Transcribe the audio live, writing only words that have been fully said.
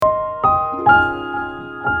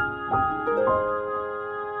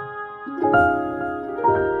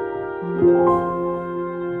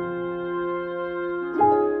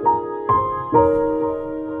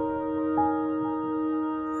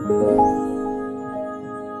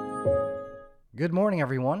Good morning,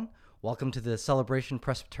 everyone. Welcome to the Celebration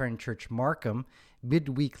Presbyterian Church Markham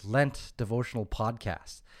Midweek Lent Devotional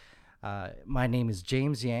Podcast. My name is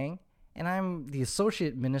James Yang, and I'm the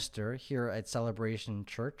Associate Minister here at Celebration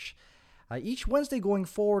Church. Each Wednesday going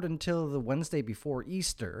forward until the Wednesday before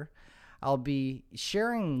Easter, I'll be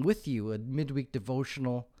sharing with you a midweek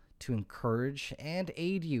devotional to encourage and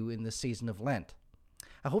aid you in the season of Lent.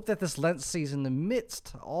 I hope that this Lent season,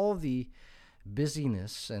 amidst all the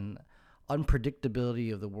busyness and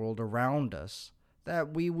unpredictability of the world around us,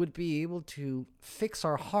 that we would be able to fix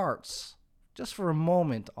our hearts just for a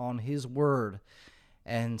moment on His Word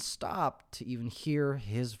and stop to even hear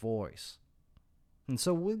His voice. And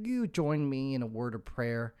so will you join me in a word of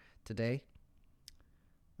prayer today?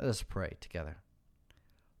 Let us pray together.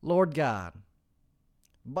 Lord God,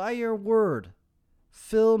 by your word,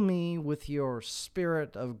 fill me with your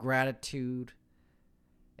spirit of gratitude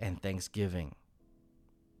and thanksgiving.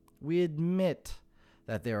 We admit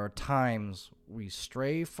that there are times we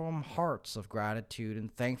stray from hearts of gratitude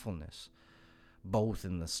and thankfulness, both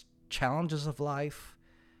in the challenges of life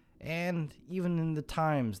and even in the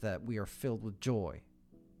times that we are filled with joy.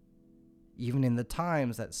 Even in the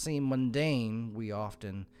times that seem mundane, we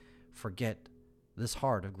often forget this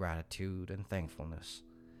heart of gratitude and thankfulness.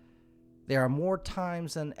 There are more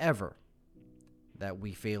times than ever that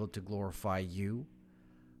we fail to glorify you,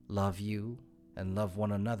 love you, and love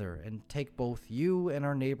one another, and take both you and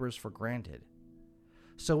our neighbors for granted.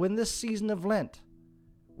 So in this season of Lent,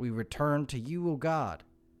 we return to you, O God,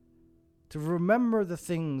 to remember the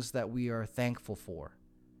things that we are thankful for,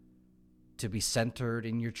 to be centered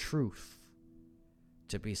in your truth,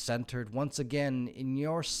 to be centered once again in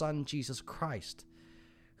your Son, Jesus Christ,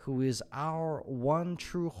 who is our one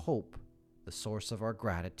true hope, the source of our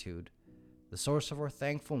gratitude, the source of our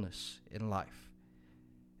thankfulness in life,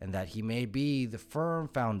 and that he may be the firm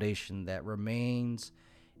foundation that remains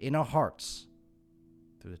in our hearts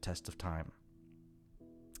through the test of time.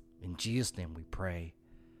 In Jesus' name we pray.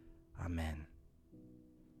 Amen.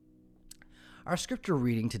 Our scripture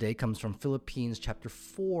reading today comes from Philippians chapter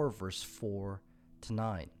 4, verse 4 to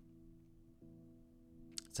 9. It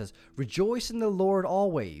says, "Rejoice in the Lord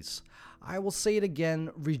always. I will say it again,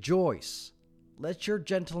 rejoice. Let your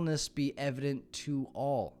gentleness be evident to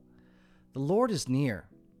all. The Lord is near.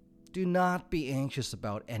 Do not be anxious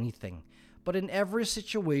about anything, but in every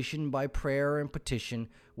situation by prayer and petition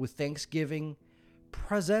with thanksgiving,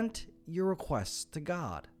 present your requests to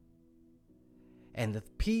God. And the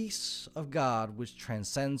peace of God, which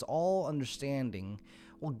transcends all understanding,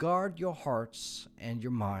 will guard your hearts and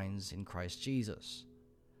your minds in Christ Jesus.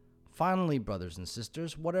 Finally, brothers and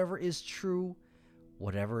sisters, whatever is true,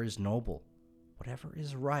 whatever is noble, whatever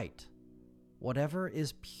is right, whatever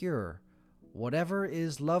is pure, whatever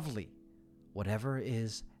is lovely, whatever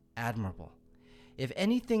is admirable, if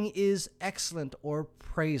anything is excellent or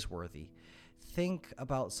praiseworthy, think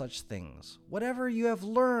about such things. Whatever you have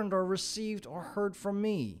learned or received or heard from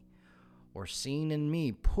me or seen in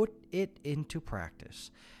me, put it into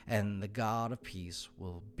practice, and the God of peace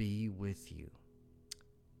will be with you."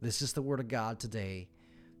 This is the word of God today.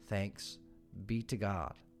 Thanks be to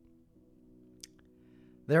God.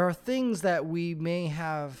 There are things that we may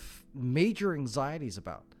have major anxieties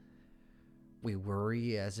about. We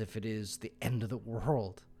worry as if it is the end of the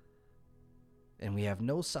world, and we have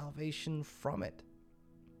no salvation from it.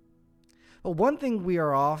 But one thing we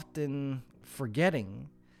are often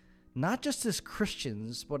forgetting, not just as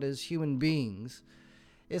Christians, but as human beings,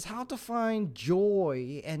 is how to find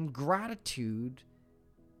joy and gratitude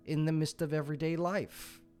in the midst of everyday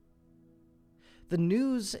life. The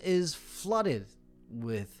news is flooded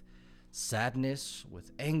with sadness,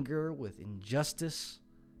 with anger, with injustice,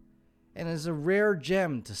 and is a rare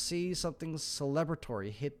gem to see something celebratory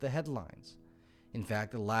hit the headlines. In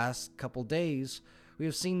fact, the last couple days, we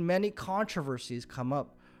have seen many controversies come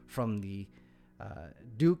up from the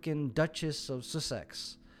Duke and Duchess of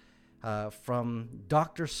Sussex, from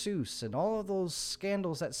Dr. Seuss, and all of those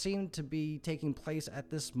scandals that seem to be taking place at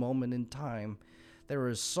this moment in time. There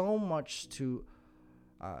is so much to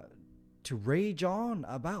rage on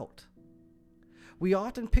about. We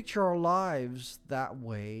often picture our lives that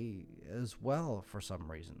way as well for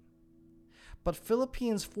some reason. But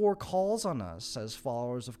Philippians 4 calls on us as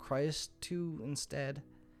followers of Christ to instead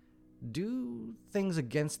do things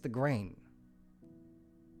against the grain.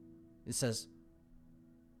 It says,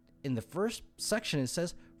 in the first section, it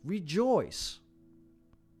says, rejoice.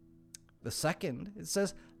 The second, it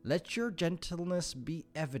says, let your gentleness be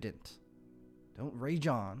evident. Don't rage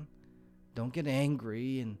on. Don't get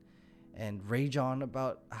angry and rage on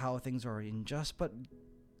about how things are unjust, but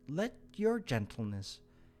let your gentleness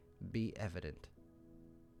be evident.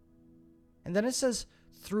 And then it says,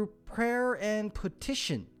 through prayer and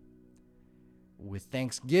petition, with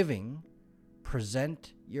thanksgiving,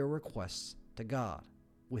 present your requests to God.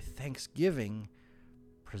 With thanksgiving,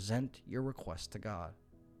 present your requests to God.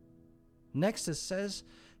 Next it says,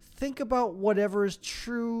 think about whatever is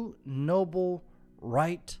true, noble,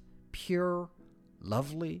 right, pure,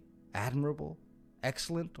 lovely, admirable,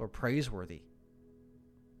 excellent, or praiseworthy.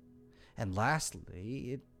 And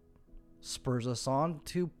lastly, it spurs us on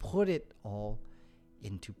to put it all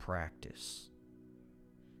into practice.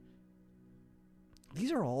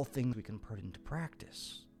 These are all things we can put into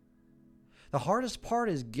practice. The hardest part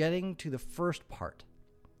is getting to the first part.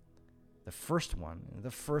 The first one,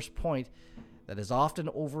 the first point that is often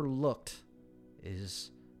overlooked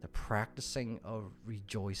is the practicing of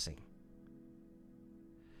rejoicing.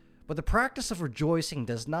 But the practice of rejoicing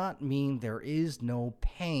does not mean there is no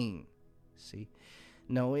pain. See?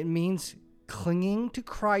 No, it means clinging to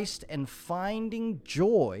Christ and finding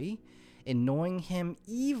joy in knowing Him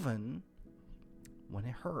even when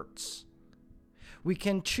it hurts. We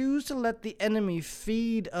can choose to let the enemy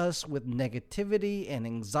feed us with negativity and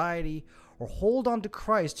anxiety, or hold on to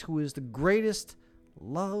Christ, who is the greatest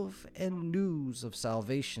love and news of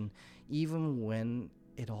salvation, even when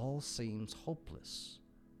it all seems hopeless.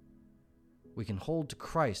 We can hold to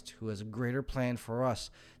Christ, who has a greater plan for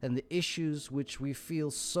us than the issues which we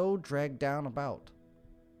feel so dragged down about.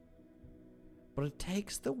 But it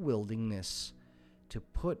takes the willingness to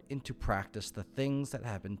put into practice the things that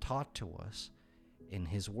have been taught to us in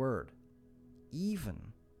His Word,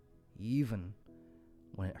 even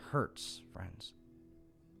when it hurts, friends.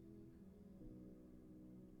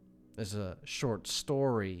 There's a short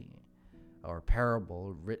story or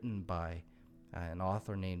parable written by an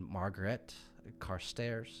author named Margaret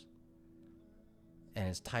Carstairs, and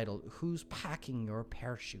it's titled, Who's Packing Your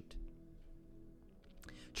Parachute?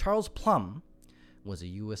 Charles Plumb was a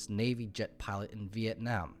U.S. Navy jet pilot in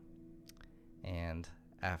Vietnam, and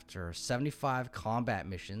after 75 combat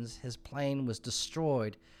missions, his plane was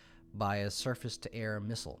destroyed by a surface-to-air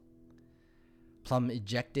missile. Plumb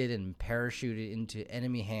ejected and parachuted into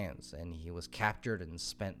enemy hands, and he was captured and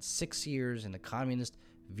spent 6 years in a communist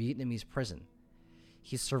Vietnamese prison.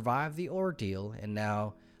 He survived the ordeal and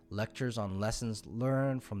now lectures on lessons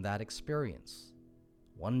learned from that experience.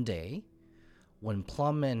 One day, when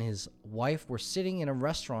Plumb and his wife were sitting in a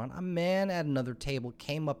restaurant, a man at another table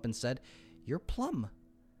came up and said, "You're Plumb.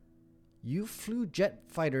 You flew jet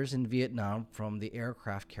fighters in Vietnam from the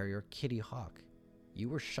aircraft carrier Kitty Hawk. You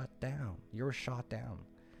were shot down.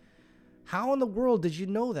 How in the world did you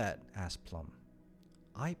know that?" asked Plumb.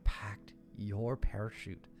 "I packed your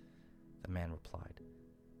parachute," the man replied.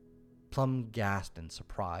 Plumb gasped in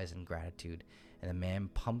surprise and gratitude, and the man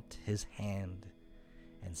pumped his hand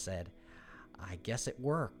and said, "I guess it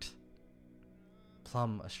worked."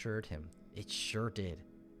 Plumb assured him, "It sure did.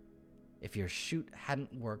 If your chute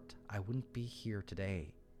hadn't worked, I wouldn't be here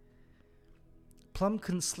today." Plumb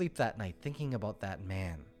couldn't sleep that night thinking about that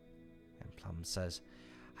man. And Plumb says,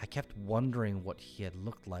 "I kept wondering what he had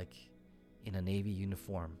looked like in a Navy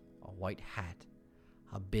uniform, a white hat,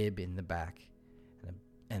 a bib in the back,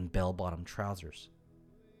 and bell-bottom trousers.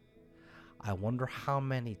 I wonder how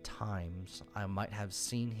many times I might have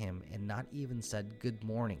seen him and not even said good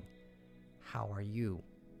morning, how are you,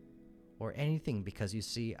 or anything, because you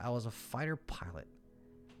see, I was a fighter pilot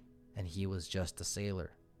and he was just a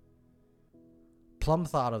sailor." Plumb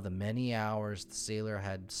thought of the many hours the sailor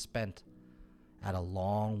had spent at a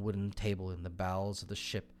long wooden table in the bowels of the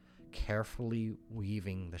ship, carefully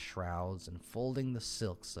weaving the shrouds and folding the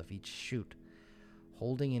silks of each chute,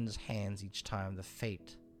 holding in his hands each time the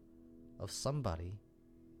fate of somebody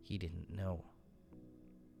he didn't know.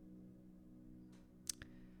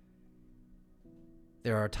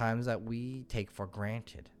 There are times that we take for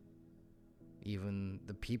granted, even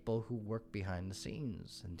the people who work behind the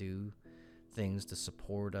scenes and do things to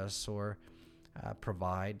support us or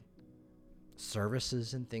provide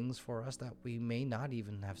services and things for us that we may not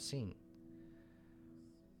even have seen.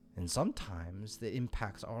 And sometimes it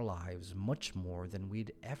impacts our lives much more than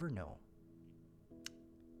we'd ever know.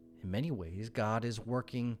 In many ways, God is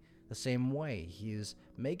working the same way. He is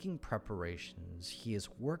making preparations. He is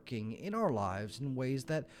working in our lives in ways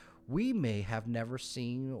that we may have never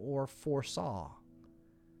seen or foresaw.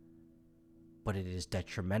 But it is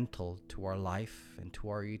detrimental to our life and to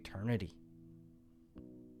our eternity.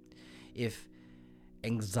 If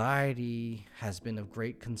anxiety has been of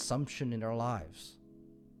great consumption in our lives,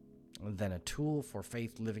 then a tool for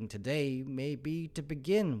faith living today may be to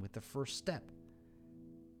begin with the first step,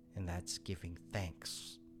 and that's giving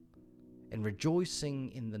thanks and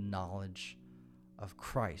rejoicing in the knowledge of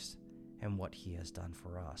Christ and what he has done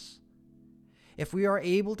for us. If we are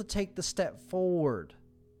able to take the step forward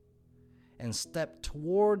and step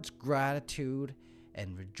towards gratitude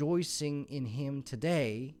and rejoicing in him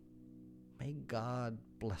today, may God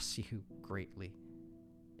bless you greatly.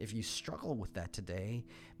 If you struggle with that today,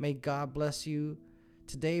 may God bless you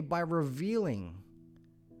today by revealing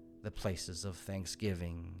the places of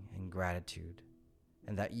thanksgiving and gratitude,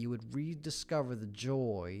 and that you would rediscover the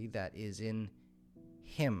joy that is in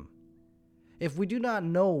him. If we do not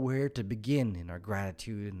know where to begin in our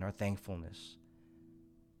gratitude and our thankfulness,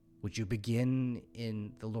 would you begin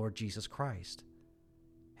in the Lord Jesus Christ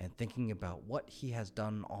and thinking about what he has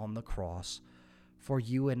done on the cross for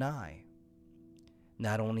you and I,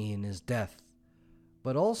 not only in his death,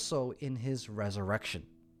 but also in his resurrection?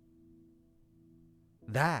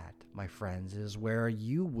 That, my friends, is where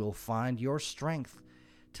you will find your strength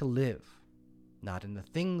to live, not in the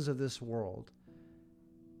things of this world.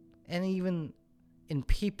 And even in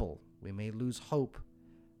people, we may lose hope,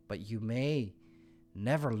 but you may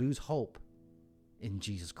never lose hope in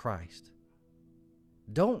Jesus Christ.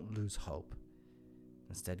 Don't lose hope.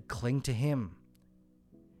 Instead, cling to him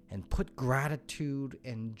and put gratitude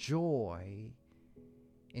and joy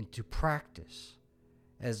into practice.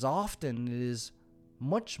 As often it is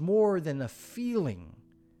much more than a feeling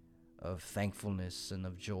of thankfulness and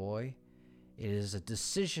of joy. It is a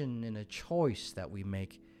decision and a choice that we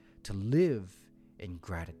make to live in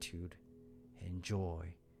gratitude and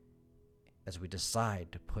joy as we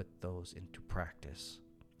decide to put those into practice.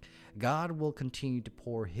 God will continue to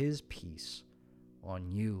pour his peace on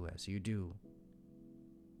you as you do.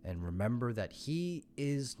 And remember that he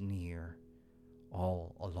is near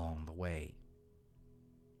all along the way.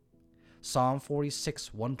 Psalm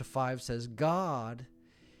 46, 1-5 says, God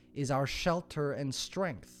is our shelter and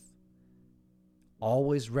strength,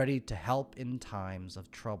 always ready to help in times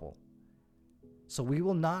of trouble. So we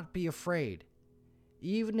will not be afraid,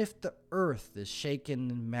 even if the earth is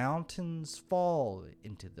shaken and mountains fall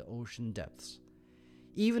into the ocean depths,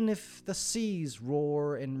 even if the seas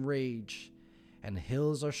roar and rage and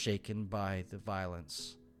hills are shaken by the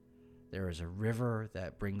violence. There is a river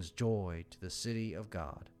that brings joy to the city of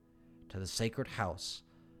God, to the sacred house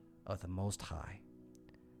of the Most High.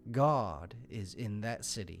 God is in that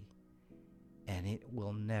city, and it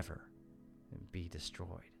will never be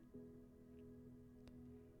destroyed.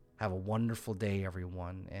 Have a wonderful day,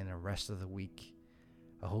 everyone, and the rest of the week.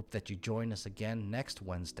 I hope that you join us again next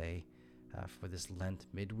Wednesday for this Lent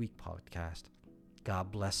midweek podcast.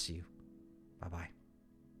 God bless you. Bye-bye.